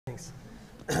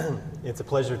It's a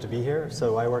pleasure to be here.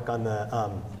 So I work on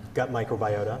the gut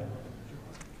microbiota.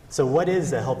 So what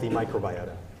is a healthy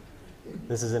microbiota?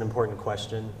 This is an important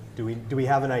question. Do we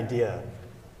have an idea?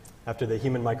 After the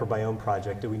Human Microbiome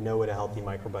Project, do we know what a healthy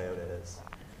microbiota is?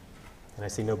 And I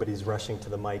see nobody's rushing to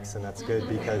the mics, and that's good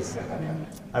because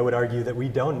I would argue that we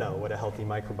don't know what a healthy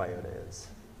microbiota is.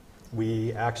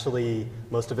 We actually,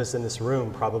 most of us in this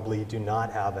room probably do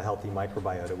not have a healthy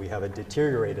microbiota. We have a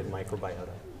deteriorated microbiota.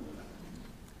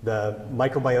 The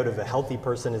microbiota of a healthy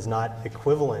person is not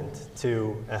equivalent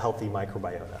to a healthy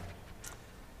microbiota.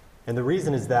 And the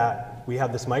reason is that we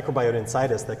have this microbiota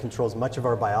inside us that controls much of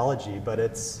our biology, but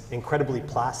it's incredibly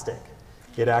plastic.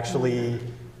 It actually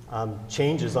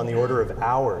changes on the order of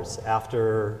hours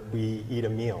after we eat a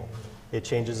meal. It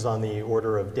changes on the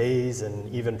order of days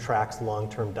and even tracks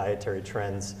long-term dietary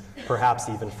trends, perhaps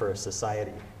even for a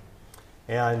society.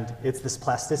 And it's this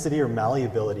plasticity or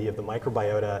malleability of the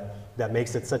microbiota that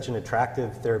makes it such an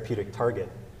attractive therapeutic target.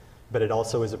 But it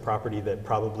also is a property that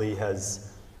probably has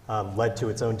led to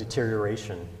its own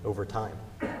deterioration over time.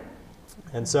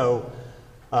 And so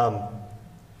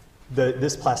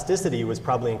this plasticity was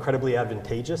probably incredibly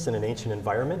advantageous in an ancient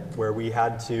environment where we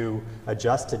had to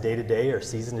adjust to day-to-day or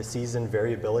season-to-season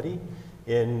variability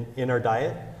in our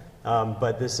diet.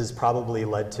 But this has probably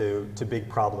led to big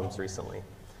problems recently.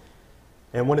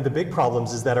 And one of the big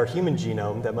problems is that our human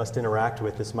genome that must interact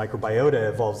with this microbiota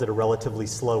evolves at a relatively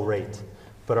slow rate,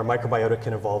 but our microbiota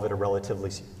can evolve at a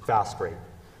relatively fast rate.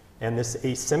 And this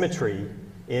asymmetry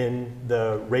in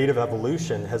the rate of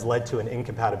evolution has led to an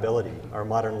incompatibility. Our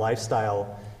modern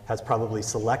lifestyle has probably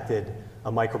selected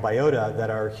a microbiota that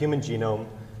our human genome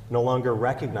no longer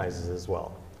recognizes as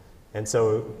well. And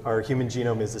so our human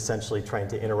genome is essentially trying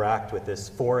to interact with this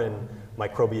foreign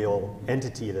microbial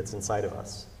entity that's inside of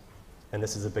us. And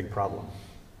this is a big problem.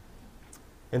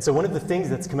 And so one of the things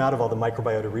that's come out of all the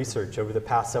microbiota research over the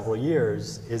past several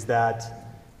years is that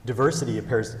diversity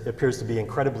appears to be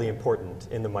incredibly important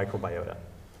in the microbiota,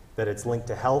 that it's linked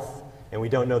to health, and we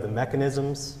don't know the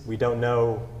mechanisms, we don't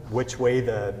know which way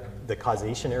the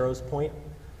causation arrows point,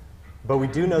 but we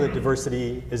do know that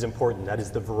diversity is important. That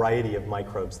is the variety of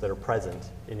microbes that are present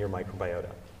in your microbiota.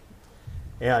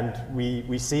 And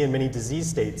we see in many disease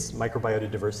states, microbiota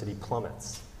diversity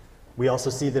plummets. We also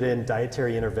see that in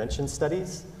dietary intervention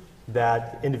studies,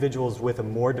 that individuals with a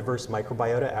more diverse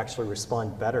microbiota actually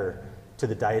respond better to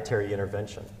the dietary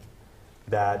intervention,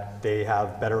 that they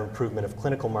have better improvement of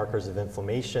clinical markers of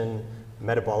inflammation,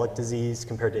 metabolic disease,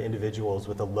 compared to individuals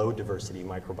with a low diversity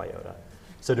microbiota.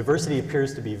 So diversity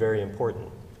appears to be very important.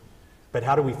 But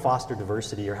how do we foster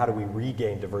diversity, or how do we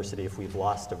regain diversity if we've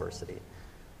lost diversity?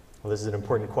 Well, this is an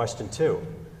important question too.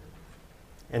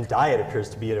 And diet appears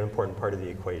to be an important part of the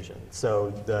equation.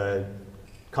 So the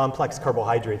complex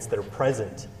carbohydrates that are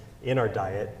present in our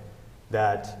diet,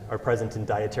 that are present in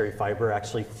dietary fiber,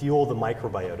 actually fuel the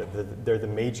microbiota. They're the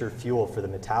major fuel for the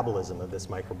metabolism of this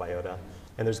microbiota.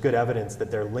 And there's good evidence that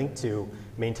they're linked to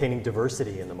maintaining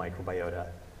diversity in the microbiota.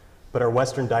 But our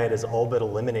Western diet has all but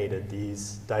eliminated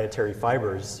these dietary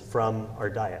fibers from our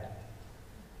diet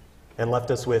and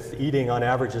left us with eating, on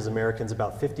average, as Americans,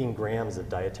 about 15 grams of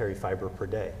dietary fiber per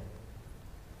day.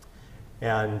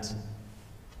 And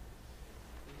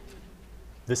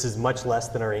this is much less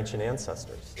than our ancient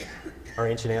ancestors. Our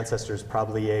ancient ancestors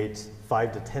probably ate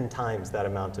 5 to 10 times that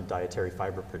amount of dietary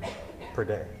fiber per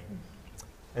day.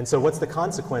 And so what's the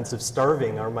consequence of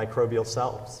starving our microbial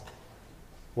selves?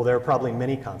 Well, there are probably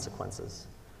many consequences.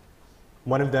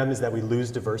 One of them is that we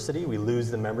lose diversity. We lose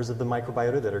the members of the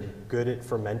microbiota that are good at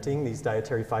fermenting these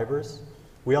dietary fibers.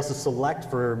 We also select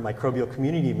for microbial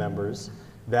community members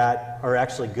that are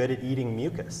actually good at eating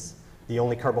mucus, the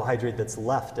only carbohydrate that's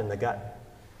left in the gut.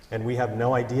 And we have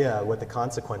no idea what the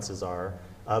consequences are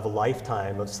of a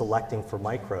lifetime of selecting for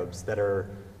microbes that are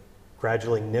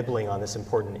gradually nibbling on this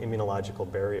important immunological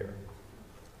barrier.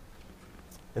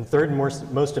 And third, and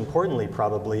most importantly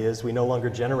probably, is we no longer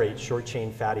generate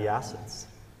short-chain fatty acids.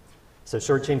 So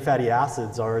short-chain fatty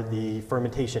acids are the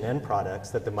fermentation end products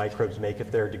that the microbes make if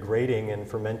they're degrading and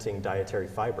fermenting dietary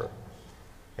fiber.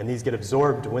 And these get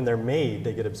absorbed, when they're made,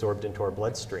 they get absorbed into our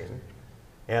bloodstream.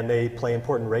 And they play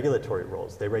important regulatory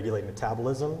roles. They regulate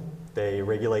metabolism, they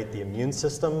regulate the immune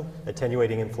system,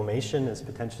 attenuating inflammation, as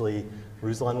potentially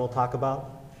Ruslan will talk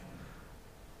about.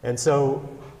 And so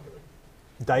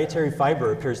dietary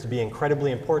fiber appears to be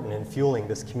incredibly important in fueling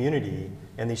this community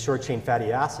and these short-chain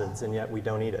fatty acids, and yet we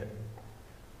don't eat it.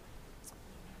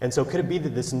 And so could it be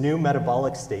that this new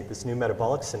metabolic state, this new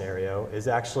metabolic scenario, is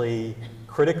actually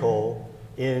critical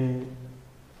in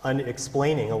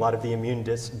explaining a lot of the immune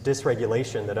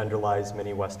dysregulation that underlies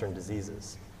many Western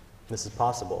diseases? This is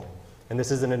possible. And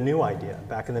this isn't a new idea.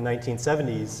 Back in the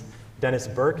 1970s, Dennis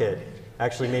Burkitt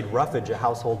actually made roughage a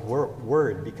household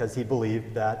word because he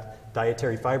believed that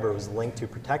dietary fiber was linked to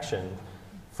protection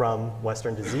from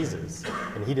Western diseases.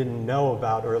 And he didn't know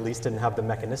about, or at least didn't have the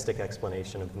mechanistic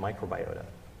explanation of the microbiota.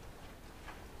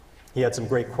 He had some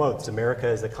great quotes. America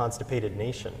is a constipated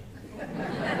nation.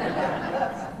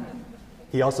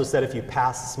 He also said if you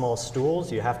pass small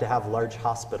stools, you have to have large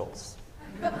hospitals.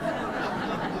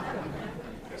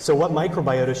 So what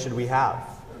microbiota should we have?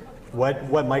 What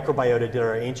microbiota did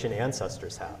our ancient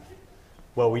ancestors have?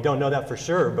 Well, we don't know that for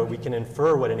sure, but we can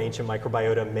infer what an ancient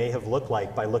microbiota may have looked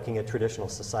like by looking at traditional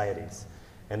societies.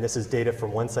 And this is data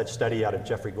from one such study out of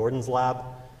Jeffrey Gordon's lab.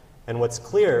 And what's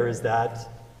clear is that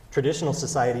traditional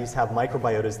societies have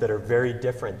microbiotas that are very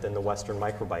different than the Western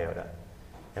microbiota.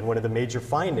 And one of the major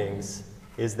findings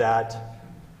is that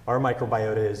our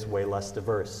microbiota is way less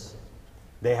diverse.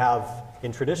 They have,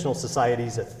 in traditional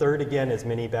societies, a third again as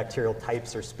many bacterial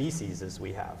types or species as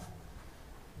we have.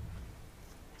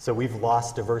 So we've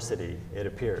lost diversity, it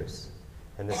appears.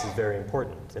 And this is very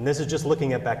important. And this is just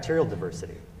looking at bacterial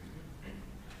diversity.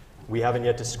 We haven't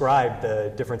yet described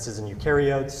the differences in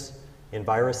eukaryotes, in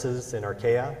viruses, in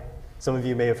archaea. Some of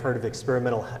you may have heard of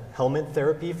experimental helminth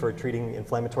therapy for treating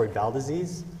inflammatory bowel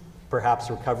disease, perhaps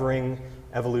recovering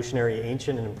evolutionary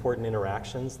ancient and important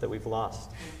interactions that we've lost.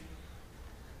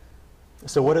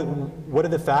 So what are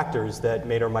the factors that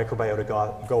made our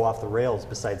microbiota go off the rails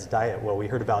besides diet? Well, we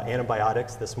heard about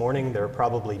antibiotics this morning. There are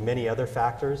probably many other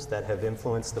factors that have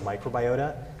influenced the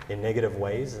microbiota in negative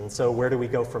ways. And so where do we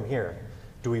go from here?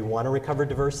 Do we want to recover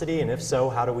diversity? And if so,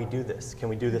 how do we do this? Can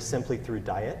we do this simply through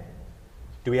diet?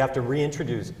 Do we have to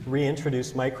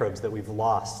reintroduce microbes that we've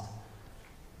lost?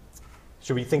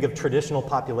 Should we think of traditional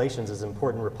populations as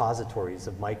important repositories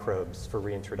of microbes for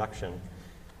reintroduction?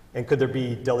 And could there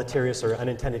be deleterious or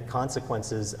unintended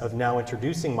consequences of now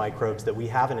introducing microbes that we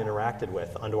haven't interacted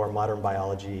with under our modern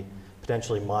biology,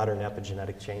 potentially modern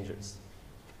epigenetic changes?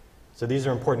 So these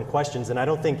are important questions, and I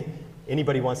don't think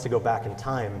anybody wants to go back in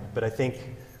time, but I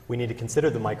think we need to consider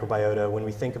the microbiota when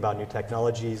we think about new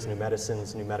technologies, new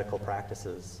medicines, new medical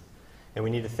practices. And we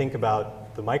need to think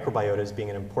about the microbiota as being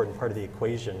an important part of the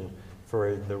equation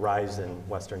for the rise in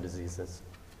Western diseases.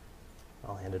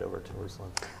 I'll hand it over to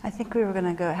Ruslan. I think we were going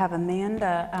to go have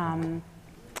Amanda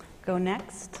go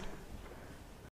next.